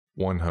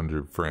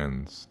100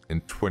 friends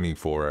in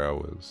 24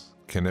 hours.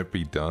 Can it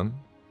be done?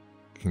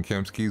 Can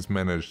Camskiez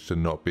manage to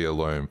not be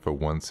alone for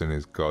once in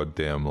his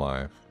goddamn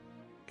life?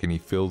 Can he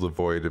fill the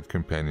void of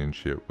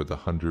companionship with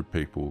 100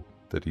 people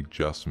that he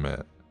just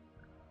met?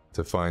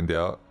 To find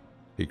out,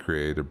 he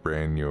created a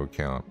brand new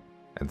account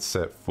and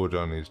set foot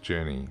on his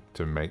journey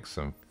to make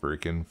some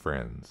freaking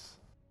friends.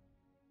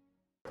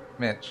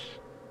 Mitch.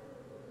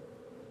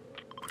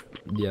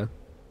 Yeah.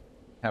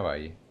 How are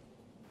you?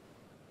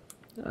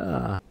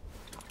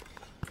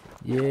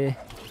 Yeah.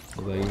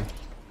 What about you?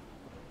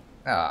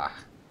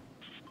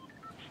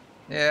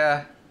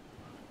 Yeah.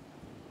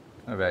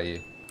 What about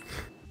you?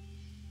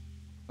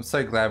 I'm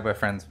so glad we're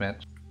friends,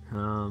 Mitch. I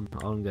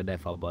don't go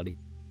that far, buddy.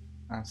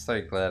 I'm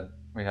so glad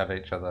we have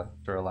each other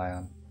to rely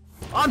on.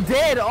 I'm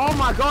dead! Oh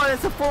my god,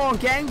 it's a full-on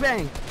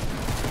gangbang!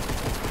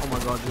 Oh my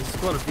god, there's a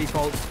squad of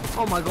defaults.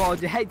 Oh my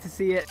god, you hate to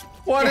see it.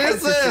 What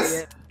is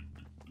this?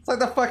 It's like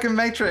the fucking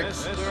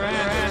Matrix.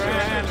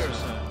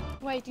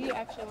 Wait, do you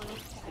actually want to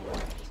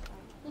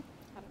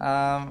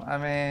I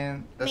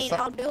mean...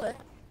 I'll do it.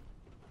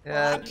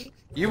 Yeah,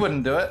 you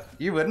wouldn't do it.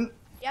 You wouldn't.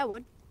 Yeah, I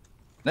would.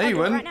 No, you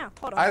wouldn't. Right now.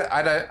 Hold on.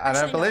 I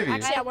don't believe you.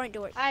 Actually, I won't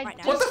do it I right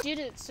now. just did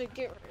it, so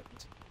get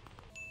rid.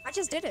 I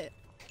just did it.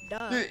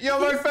 Duh. You're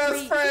my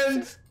best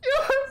friend.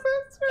 You're my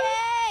best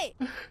friend.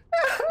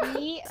 Yay!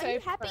 Me, Are you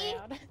happy?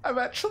 proud. I'm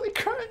actually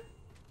crying.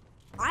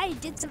 I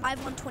did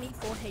survive on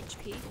 24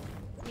 HP,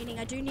 meaning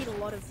I do need a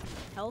lot of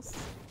health.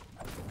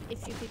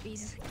 If you could be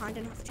kind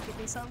enough to give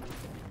me some.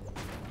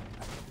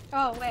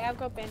 Oh wait, I've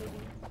got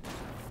bandaging.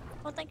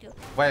 Oh, thank you.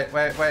 Wait.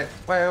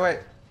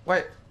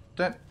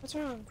 Don't. What's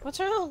wrong? What's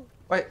wrong?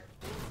 Wait.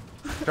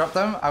 Drop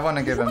them. I want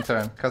to give them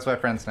to him because we're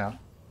friends now.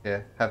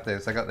 Yeah, have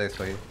these. I got these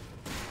for you.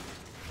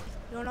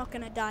 You're not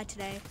gonna die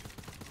today.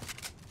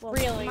 Well,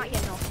 Really? you might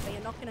get knocked, but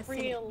you're not gonna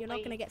finish. You're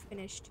not gonna get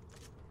finished.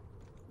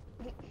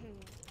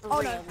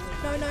 Oh no!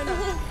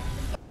 No!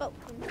 But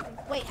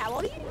wait, how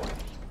old are you?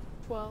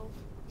 12.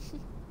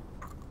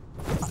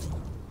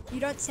 You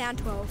don't sound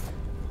 12.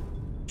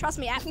 Trust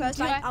me. At first,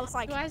 I was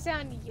like, do I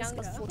sound this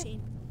younger? guy's 14.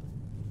 You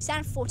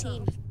sound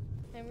 14,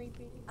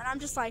 MVP. and I'm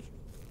just like,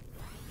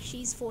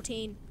 she's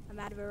 14. I'm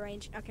out of her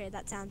range. Okay,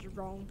 that sounds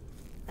wrong.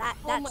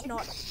 That's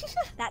not.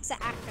 That's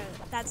the actor.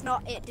 That's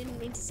not. It didn't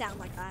mean to sound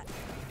like that.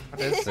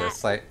 What is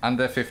this? Like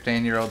under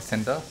 15-year-old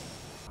Tinder?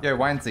 Yo,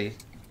 Winesy.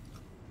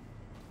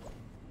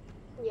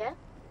 Yeah.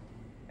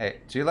 Hey,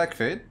 do you like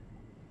food?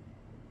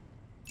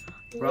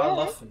 Bro, I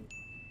love food.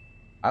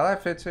 I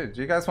like food too.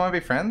 Do you guys want to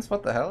be friends?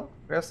 What the hell?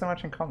 We have so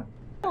much in common.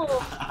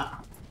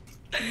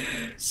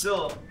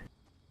 So.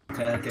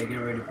 Okay, get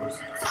ready, boys.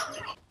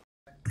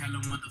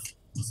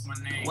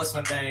 What's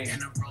my name?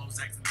 And the rose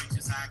acting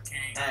bitches I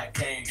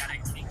came. Got a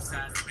king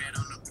size bed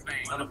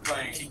on the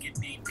plane. She get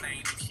deep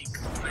plane if she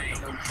complain.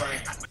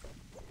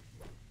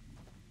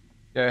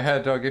 Yo,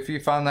 her dog, if you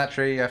find that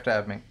tree, you have to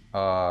have me.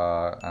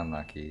 Oh,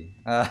 unlucky.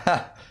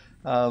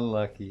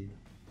 Unlucky.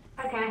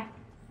 Okay.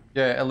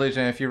 Yeah,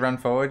 Illusion, if you run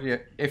forward,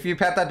 if you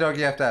pet that dog,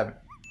 you have to have it.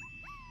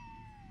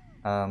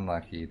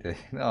 Unlucky, dude.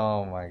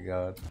 Oh my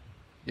god.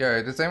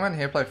 Yo, does anyone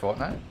here play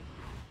Fortnite?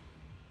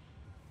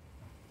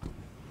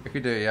 If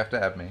you do, you have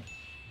to add me.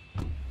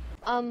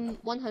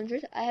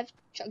 100. I have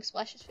chug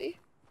splashes for you.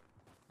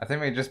 I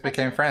think we just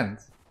became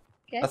friends.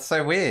 Okay. That's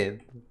so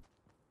weird.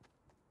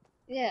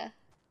 Yeah.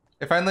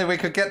 If only we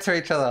could get to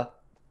each other.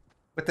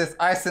 With this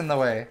ice in the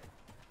way.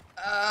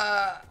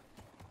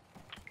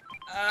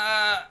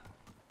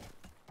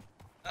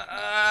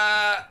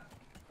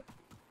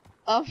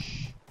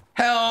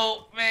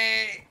 Help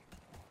me!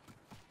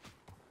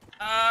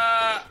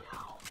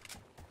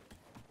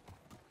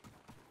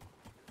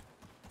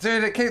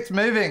 Dude, it keeps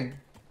moving!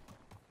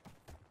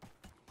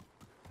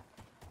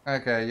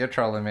 Okay, you're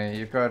trolling me.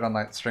 You've got it on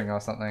like string or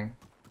something.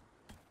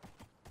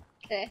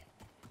 Okay.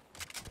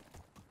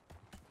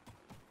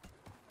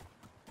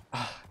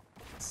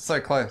 So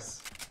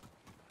close.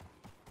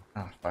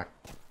 Oh, fuck.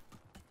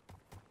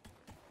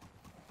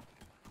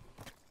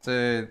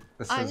 Dude,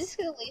 I'm just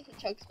gonna leave the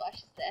chug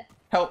splashes there.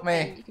 Help me!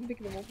 And you can pick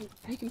them up.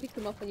 You can pick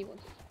them up when you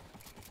want.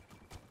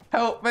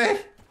 Help me!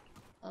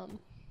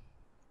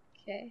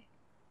 Okay.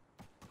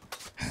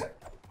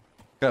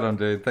 Got him,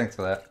 dude. Thanks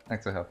for that.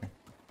 Thanks for helping.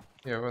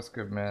 Yeah, what's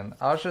good, man?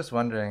 I was just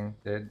wondering,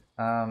 dude.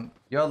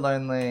 You're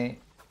lonely.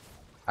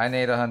 I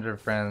need 100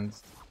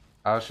 friends.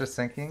 I was just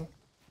thinking,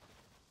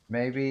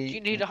 maybe...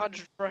 You need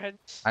 100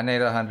 friends? I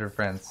need 100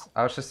 friends.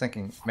 I was just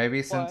thinking,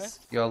 maybe since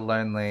you're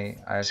lonely,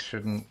 I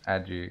shouldn't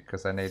add you,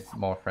 because I need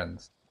more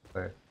friends.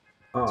 So,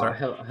 sorry.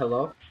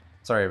 Hello?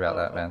 Sorry about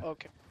that, man.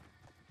 Okay.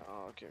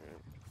 Oh, okay, man.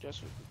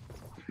 Just...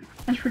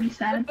 That's pretty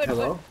sad.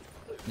 Hello?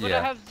 But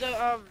I have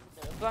the,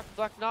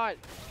 Black Knight.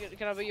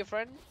 Can I be your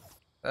friend?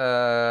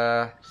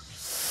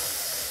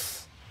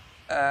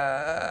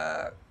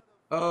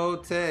 Oh,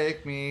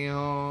 take me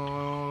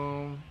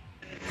home,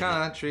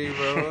 country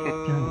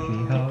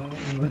road,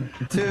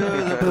 to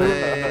the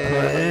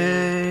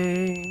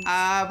place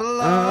I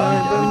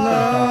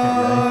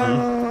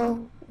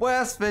belong,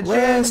 West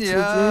Virginia.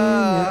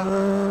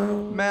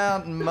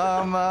 mountain, This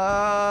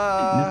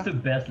mama. is the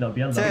best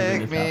lobby. I love it when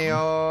Take this me happens.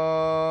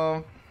 home.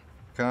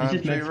 It just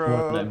Country makes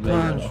Fortnite road.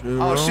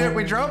 better. Oh shit,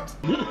 we dropped?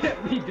 Yeah,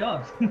 we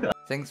dropped.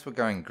 Things were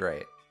going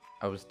great.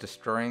 I was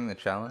destroying the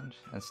challenge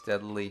and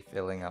steadily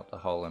filling up the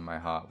hole in my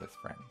heart with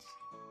friends.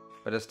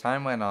 But as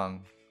time went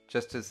on,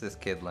 just as this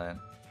kid learned,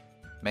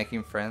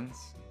 making friends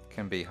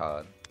can be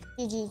hard.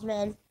 GG's,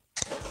 man.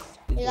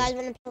 You guys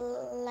wanna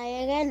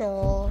play again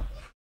or?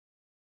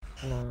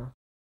 No.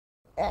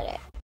 Okay.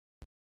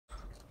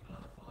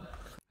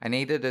 I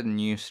needed a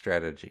new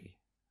strategy,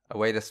 a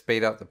way to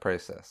speed up the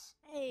process.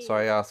 So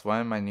I asked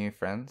one of my new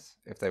friends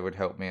if they would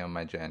help me on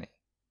my journey.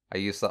 I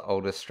used the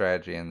oldest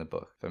strategy in the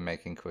book for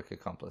making quick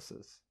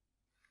accomplices.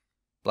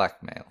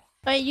 Blackmail.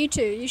 Hey, you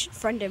two, you should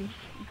friend him.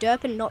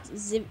 Derp and not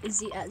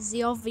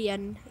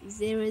Ziovian.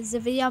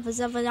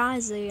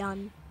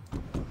 Zivian.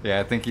 Yeah,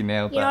 I think you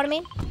nailed that. You know what I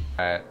mean?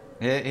 Alright,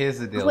 here's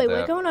the deal, Wait,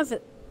 Derp. we're going over...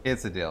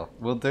 Here's the deal.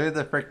 We'll do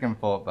the freaking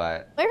fort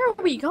bite. Where are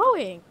we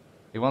going?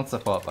 He wants the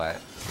fort bite.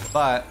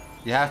 But,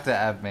 you have to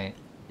add me.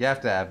 You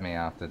have to add me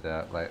after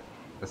Derp. Like,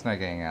 there's no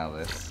getting out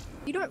of this.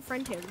 You don't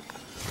friend him.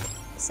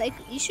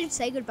 You should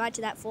say goodbye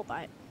to that fort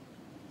bite.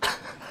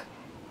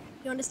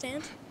 You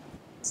understand?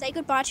 Say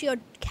goodbye to your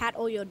cat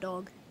or your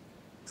dog.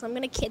 So I'm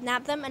gonna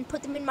kidnap them and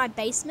put them in my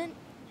basement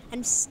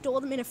and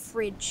store them in a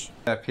fridge.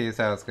 Derp, here's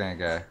how it's gonna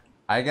go.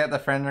 I get the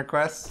friend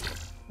request,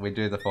 we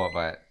do the fort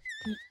bite.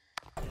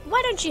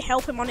 Why don't you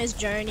help him on his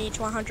journey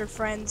to 100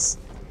 friends?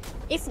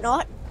 If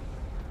not,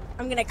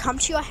 I'm gonna come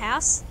to your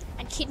house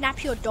and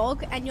kidnap your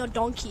dog and your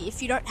donkey.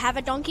 If you don't have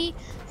a donkey,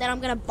 then I'm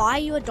gonna buy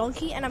you a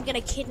donkey and I'm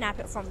gonna kidnap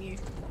it from you.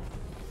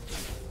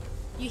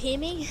 You hear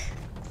me?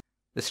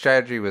 The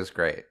strategy was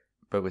great,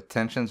 but with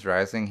tensions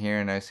rising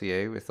here in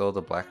OCA with all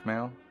the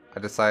blackmail,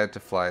 I decided to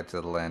fly to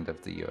the land of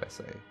the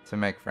USA to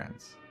make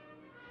friends.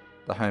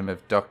 The home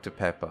of Dr.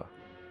 Pepper,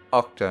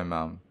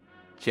 Octomum,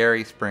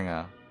 Jerry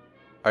Springer,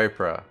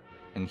 Oprah,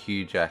 and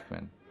Hugh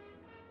Jackman.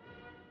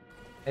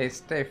 Hey,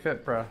 stay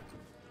fit, bro.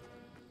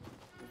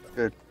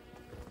 Good.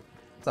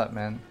 What's up,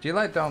 man? Do you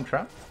like Donald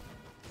Trump?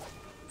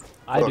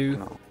 I do.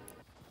 No.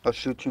 I'll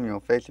shoot you in your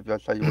face if I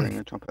saw you wearing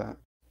a Trump hat.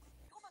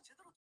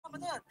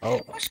 Oh.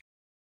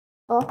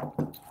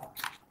 Oh.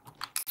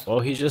 Well,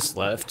 he just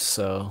left,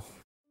 so...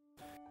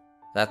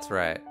 That's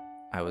right.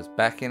 I was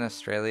back in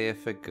Australia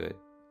for good.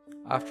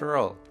 After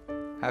all,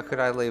 how could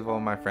I leave all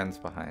my friends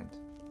behind?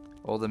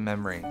 All the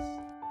memories.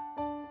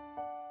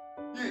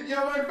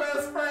 You're my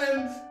best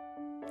friend!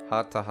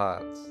 Heart to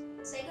hearts.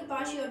 Say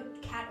goodbye to your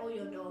cat or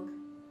your dog.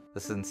 The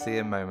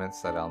sincere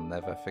moments that I'll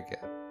never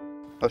forget.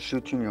 I'll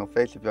shoot you in your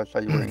face if I saw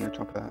you wearing a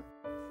Trump hat.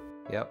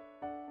 Yep.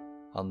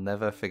 I'll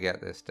never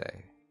forget this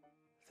day.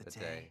 The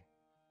day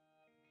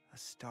a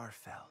star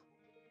fell.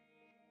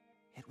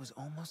 It was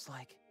almost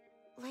like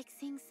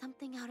seeing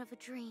something out of a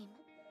dream.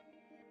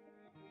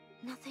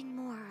 Nothing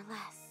more or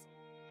less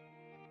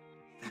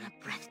than a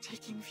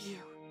breathtaking view.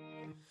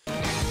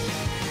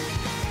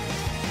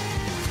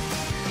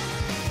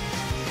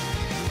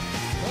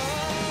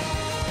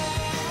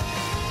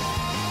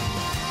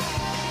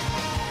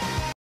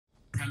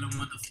 Hello,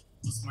 motherfucker.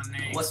 What's my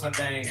name? What's my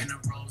name? And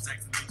the roads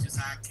acting just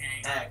how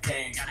I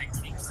came. Got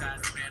a king size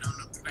bed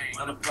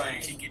on the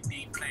plane. She get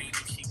deep plane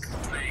if she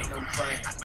complain.